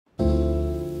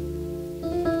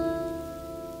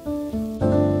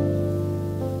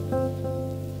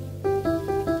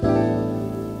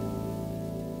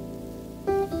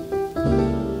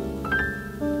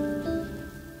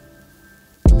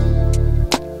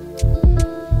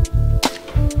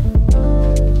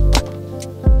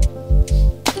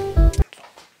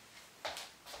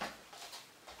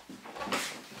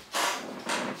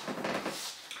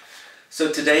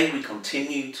today we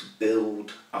continue to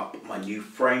build up my new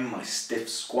frame, my stiff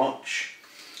squatch.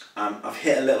 I've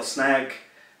hit a little snag.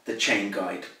 The chain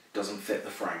guide doesn't fit the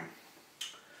frame.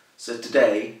 So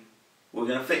today we're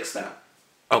going to fix that.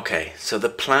 Okay, so the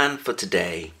plan for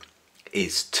today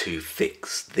is to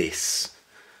fix this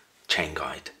chain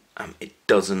guide. It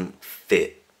doesn't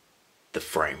fit the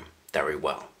frame very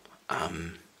well.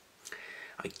 I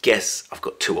guess I've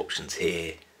got two options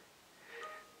here.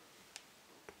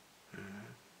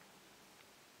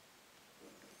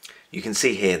 You can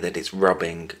see here that it's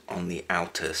rubbing on the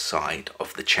outer side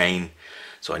of the chain,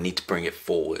 so I need to bring it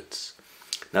forwards.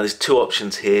 Now there's two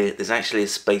options here. There's actually a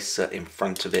spacer in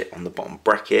front of it on the bottom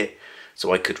bracket,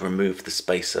 so I could remove the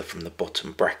spacer from the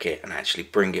bottom bracket and actually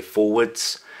bring it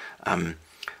forwards,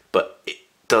 but it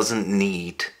doesn't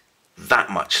need that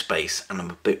much space, and I'm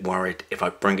a bit worried if I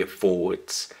bring it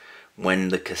forwards when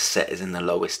the cassette is in the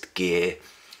lowest gear,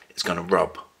 it's going to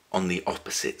rub on the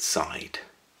opposite side.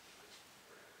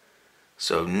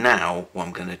 So now what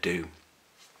I'm going to do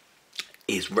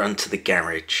is run to the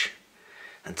garage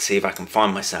and see if I can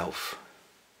find myself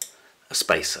a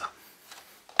spacer.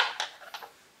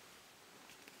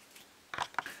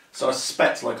 So I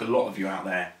suspect, like a lot of you out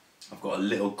there, I've got a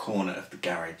little corner of the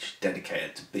garage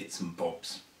dedicated to bits and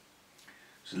bobs.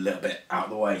 Just a little bit out of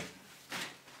the way.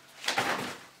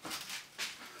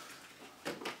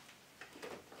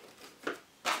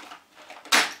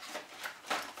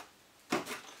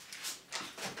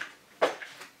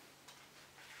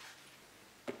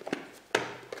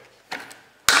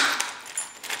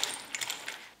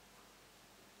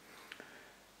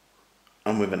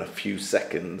 And within a few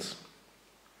seconds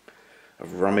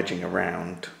of rummaging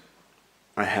around,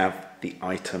 I have the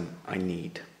item I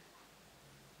need.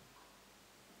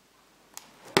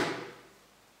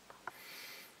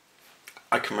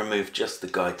 I can remove just the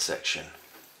guide section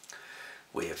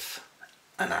with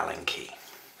an Allen key.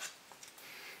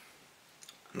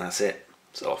 And that's it,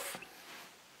 it's off.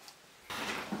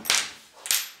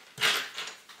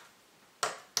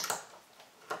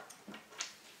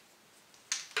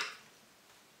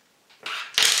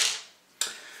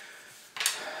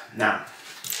 Now,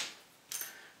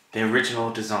 the original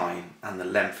design and the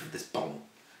length of this bolt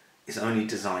is only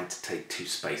designed to take 2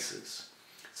 spacers.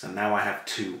 So now I have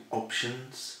 2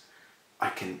 options. I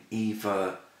can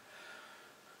either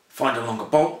find a longer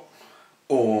bolt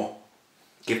or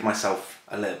give myself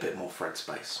a little bit more thread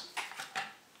space.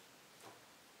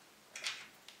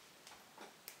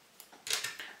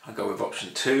 I go with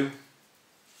option 2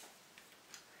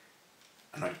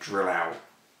 and I drill out.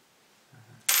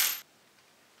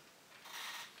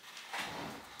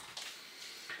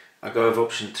 I go with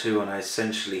option 2 and I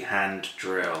essentially hand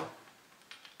drill.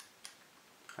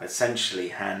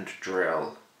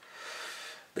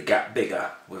 The gap bigger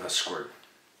with a screw.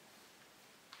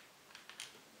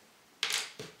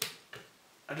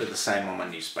 I do the same on my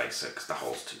new spacer because the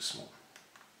hole's too small.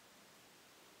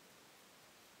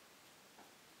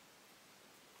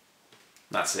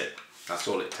 That's it. That's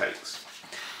all it takes.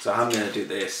 So how I'm going to do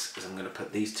this is I'm going to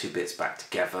put these 2 bits back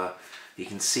together. You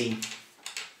can see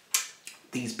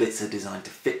these bits are designed to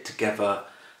fit together,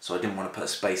 so I didn't want to put a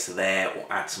spacer there or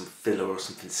add some filler or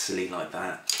something silly like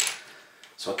that.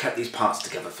 So I kept these parts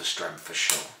together for strength for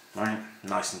sure, right?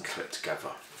 Nice and clipped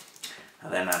together. I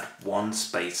then add 1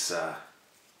 spacer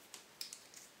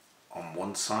on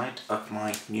one side of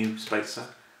my new spacer,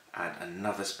 add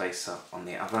another spacer on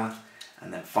the other,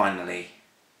 and then finally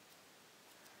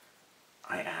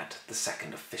I add the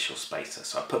second official spacer.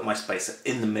 So I put my spacer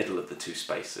in the middle of the 2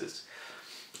 spacers,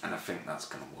 and I think that's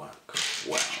going to work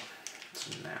well.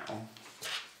 So now,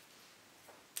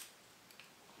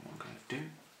 what I'm going to do,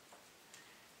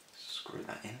 screw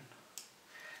that in.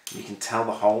 You can tell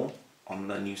the hole on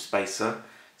the new spacer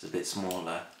is a bit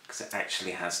smaller because it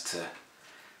actually has to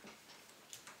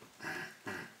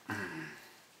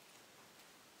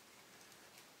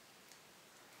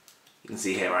you can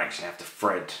see here I actually have to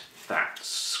thread that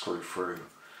screw through,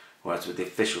 whereas with the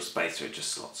official spacer it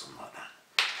just slots on like that.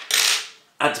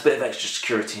 Adds a bit of extra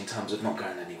security in terms of not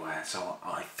going anywhere, so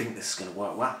I think this is going to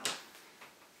work well.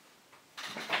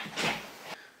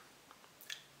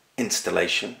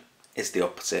 Installation is the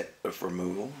opposite of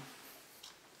removal.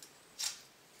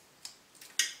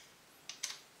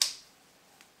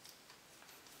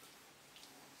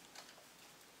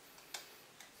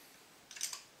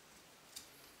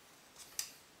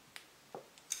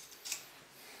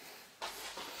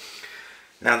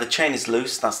 Now the chain is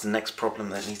loose, that's the next problem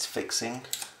that needs fixing,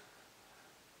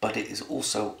 but it is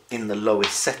also in the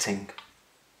lowest setting,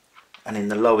 and in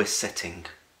the lowest setting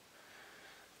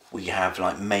we have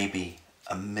like maybe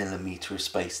a millimetre of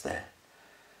space there.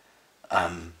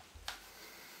 So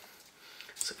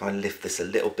if I lift this a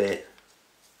little bit,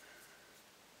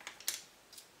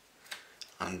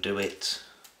 undo it,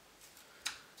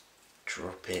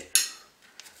 drop it,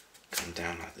 come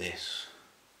down like this.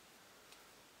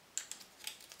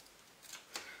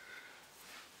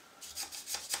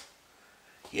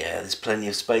 Yeah, there's plenty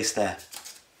of space there.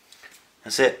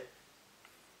 That's it.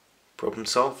 Problem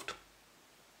solved.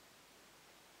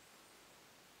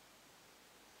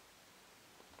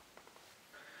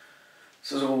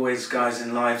 So as always, guys,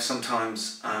 in life,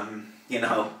 sometimes, you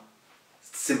know,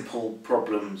 simple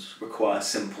problems require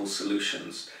simple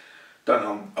solutions.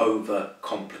 Don't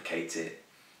overcomplicate it.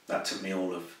 That took me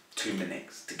all of 2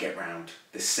 minutes to get around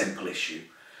this simple issue.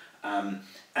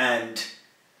 And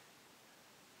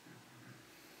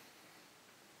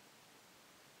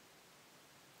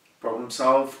problem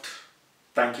solved.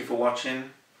 Thank you for watching.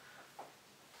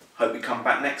 Hope you come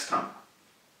back next time.